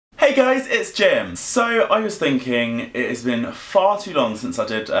Hey guys, it's Jim. So I was thinking it has been far too long since I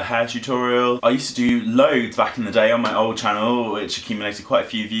did a hair tutorial. I used to do loads back in the day on my old channel, which accumulated quite a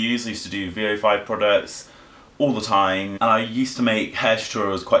few views. I used to do VO5 products all the time, and I used to make hair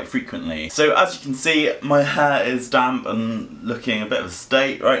tutorials quite frequently. So as you can see, my hair is damp and looking a bit of a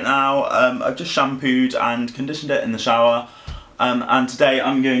state right now. I've just shampooed and conditioned it in the shower, and today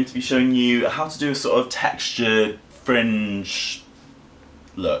I'm going to be showing you how to do a sort of textured fringe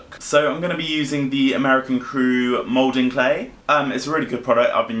look. So I'm going to be using the American Crew moulding clay. It's a really good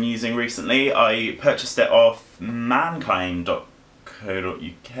product I've been using recently. I purchased it off mankind.co.uk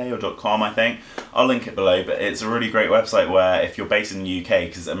or .com, I think. I'll link it below, but it's a really great website where if you're based in the UK,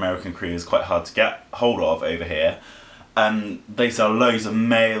 because American Crew is quite hard to get hold of over here, they sell loads of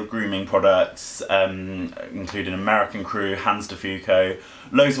male grooming products, including American Crew, Hands to Fuco,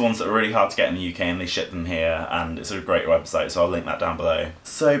 loads of ones that are really hard to get in the UK, and they ship them here, and it's a great website, so I'll link that down below.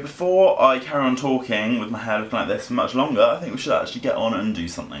 So before I carry on talking with my hair looking like this for much longer, I think we should actually get on and do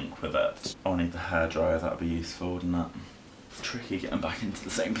something with it. I'll need the hairdryer, that would be useful, wouldn't it? It's tricky getting back into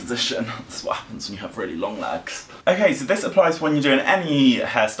the same position. That's what happens when you have really long legs. Okay, so this applies when you're doing any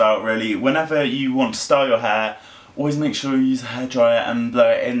hairstyle really. Whenever you want to style your hair, always make sure you use a hairdryer and blow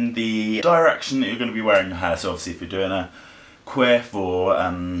it in the direction that you're going to be wearing your hair. So obviously if you're doing a quiff or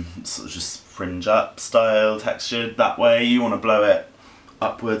sort of just fringe up style, textured that way, you want to blow it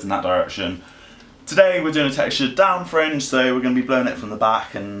upwards in that direction. Today we're doing a textured down fringe, so we're going to be blowing it from the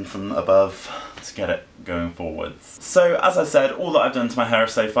back and from above to get it going forwards. So as I said, all that I've done to my hair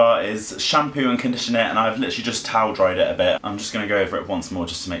so far is shampoo and condition it, and I've literally just towel dried it a bit. I'm just going to go over it once more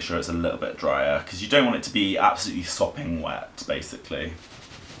just to make sure it's a little bit drier, because you don't want it to be absolutely sopping wet, basically.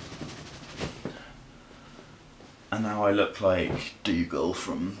 And now I look like Dougal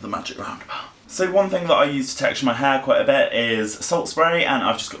from the Magic Roundabout. So one thing that I use to texture my hair quite a bit is salt spray, and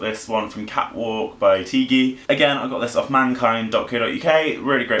I've just got this one from Catwalk by Tigi. Again, I got this off mankind.co.uk,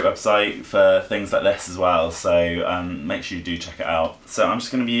 really great website for things like this as well, so make sure you do check it out. So I'm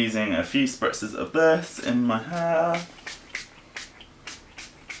just going to be using a few spritzes of this in my hair,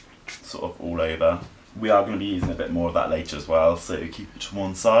 sort of all over. We are going to be using a bit more of that later as well, so keep it to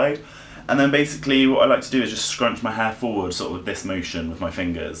one side. And then basically what I like to do is just scrunch my hair forward, sort of with this motion with my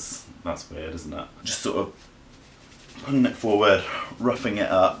fingers. That's weird, isn't it? Just sort of pulling it forward, roughing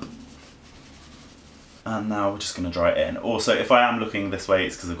it up. And now we're just going to dry it in. Also, if I am looking this way,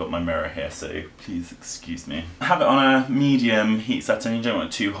 it's because I've got my mirror here, so please excuse me. I have it on a medium heat setting, you don't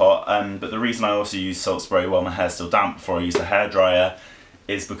want it too hot, but the reason I also use salt spray while my hair's still damp before I use the hairdryer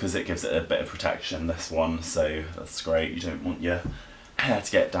is because it gives it a bit of protection, this one, so that's great. You don't want your hair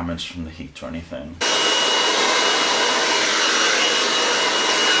to get damaged from the heat or anything.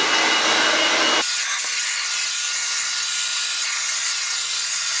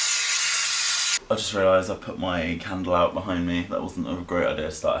 I just realised I put my candle out behind me. That wasn't a great idea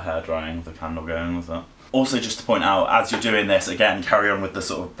to start hair drying with the candle going, was it? Also, just to point out, as you're doing this, again, carry on with the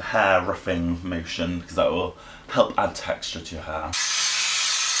sort of hair roughing motion, because that will help add texture to your hair.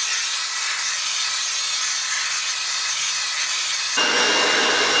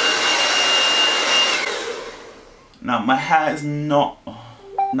 Now, my hair is not...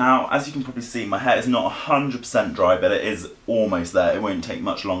 Now, as you can probably see, my hair is not 100% dry, but it is almost there. It won't take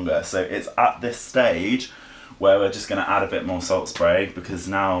much longer. So it's at this stage where we're just going to add a bit more salt spray, because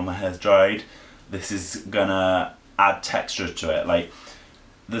now my hair's dried. This is going to add texture to it. Like,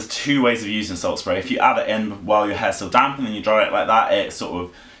 there's two ways of using salt spray. If you add it in while your hair's still damp and then you dry it like that, it sort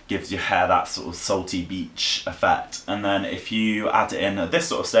of gives your hair that sort of salty beach effect. And then if you add it in at this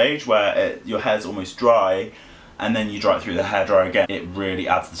sort of stage where your hair's almost dry, and then you dry it through the hairdryer again, it really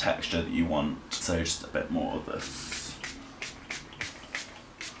adds the texture that you want. So just a bit more of this.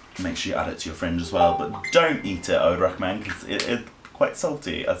 Make sure you add it to your fringe as well, but don't eat it, I would recommend, because it is quite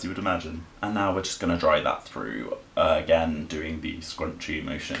salty, as you would imagine. And now we're just going to dry that through, again, doing the scrunchy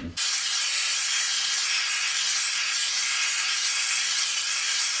motion.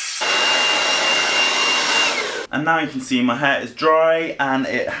 And now you can see my hair is dry and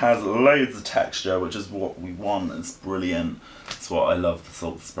it has loads of texture, which is what we want. It's brilliant. That's what I love, the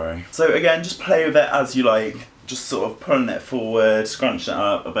salt spray. So again, just play with it as you like. Just sort of pulling it forward, scrunching it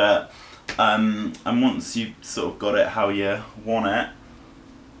up a bit. And once you've sort of got it how you want it,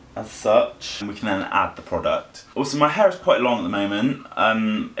 as such, we can then add the product. Also, my hair is quite long at the moment.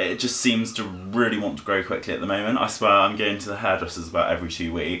 It just seems to really want to grow quickly at the moment. I swear I'm going to the hairdressers about every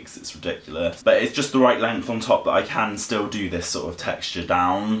 2 weeks. It's ridiculous. But it's just the right length on top that I can still do this sort of texture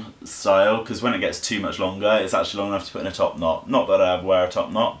down style, because when it gets too much longer, it's actually long enough to put in a top knot. Not that I ever wear a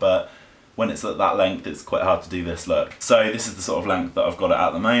top knot, but when it's at that length, it's quite hard to do this look. So this is the sort of length that I've got it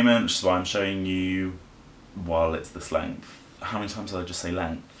at the moment, which is why I'm showing you while it's this length. How many times did I just say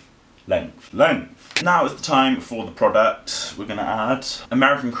length? Length. Length. Now is the time for the product we're going to add.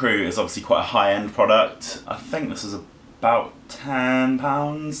 American Crew is obviously quite a high-end product. I think this is about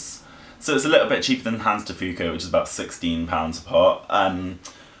 £10. So it's a little bit cheaper than Hands to Fuku, which is about £16 a pot.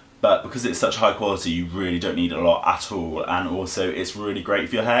 But because it's such high quality, you really don't need a lot at all. And also, it's really great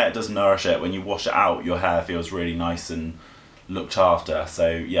for your hair. It does nourish it. When you wash it out, your hair feels really nice and looked after.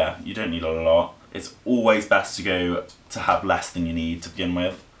 So yeah, you don't need a lot. It's always best to have less than you need to begin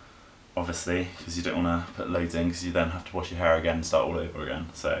with, obviously, because you don't want to put loads in, because you then have to wash your hair again and start all over again.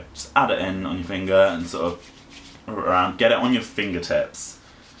 So just add it in on your finger and sort of around. Get it on your fingertips.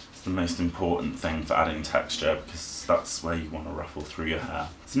 It's the most important thing for adding texture, because that's where you want to ruffle through your hair.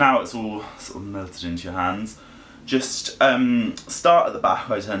 So now it's all sort of melted into your hands. Just start at the back,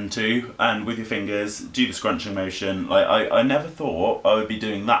 I tend to, and with your fingers do the scrunching motion. Like I never thought I would be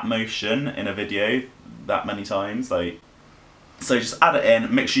doing that motion in a video that many times. So just add it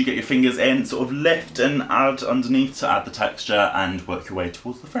in, make sure you get your fingers in, sort of lift and add underneath to add the texture, and work your way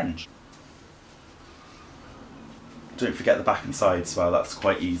towards the fringe. Don't forget the back and sides as well, that's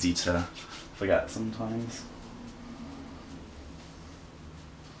quite easy to forget sometimes.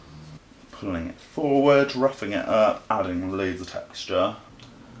 Pulling it forward, roughing it up, adding loads of texture,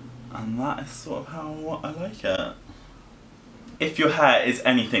 and that is sort of how I like it. If your hair is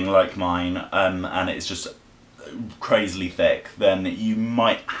anything like mine, and it's just crazily thick, then you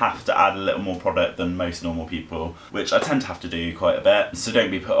might have to add a little more product than most normal people, which I tend to have to do quite a bit, so don't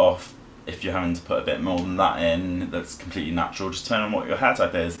be put off if you're having to put a bit more than that in. That's completely natural, just depending on what your hair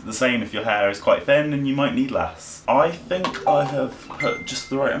type is. The same if your hair is quite thin, and you might need less. I think I have put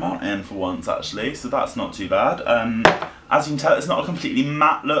just the right amount in for once actually, so that's not too bad. As you can tell, it's not a completely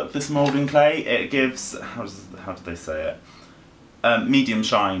matte look, this moulding clay. It gives, how do they say it? Medium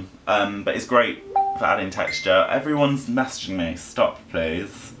shine, but it's great for adding texture. Everyone's messaging me, stop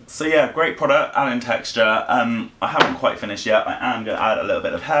please. So yeah, great product, adding texture. I haven't quite finished yet. I am going to add a little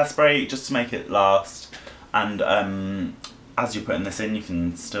bit of hairspray just to make it last. And as you're putting this in, you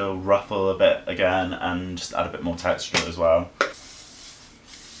can still ruffle a bit again and just add a bit more texture as well.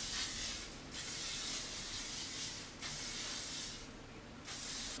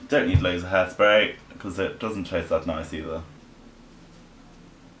 Don't need loads of hairspray because it doesn't taste that nice either.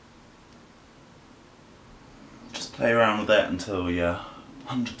 Just play around with it until you're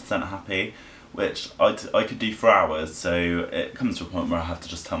 100% happy, which I could do for hours, so it comes to a point where I have to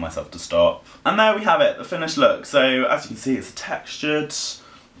just tell myself to stop. And there we have it, the finished look. So as you can see, it's a textured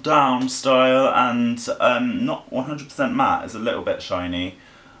down style and not 100% matte, it's a little bit shiny.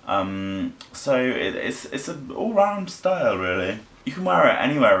 So it's an all-round style really. You can wear it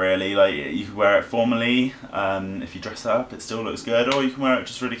anywhere really, like you can wear it formally, if you dress it up it still looks good, or you can wear it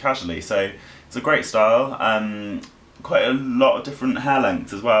just really casually. So it's a great style. Quite a lot of different hair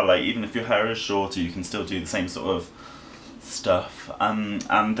lengths as well, like even if your hair is shorter you can still do the same sort of stuff,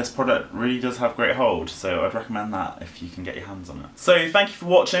 and this product really does have great hold, so I'd recommend that if you can get your hands on it. So thank you for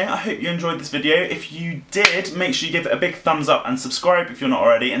watching, I hope you enjoyed this video. If you did, make sure you give it a big thumbs up and subscribe if you're not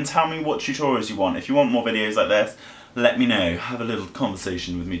already, and tell me what tutorials you want. If you want more videos like this, let me know, have a little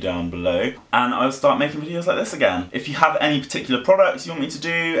conversation with me down below, and I'll start making videos like this again. If you have any particular products you want me to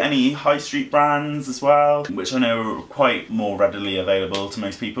do, any high street brands as well, which I know are quite more readily available to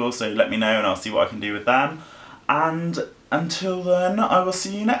most people, so let me know and I'll see what I can do with them. And until then, I will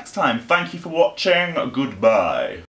see you next time. Thank you for watching, goodbye.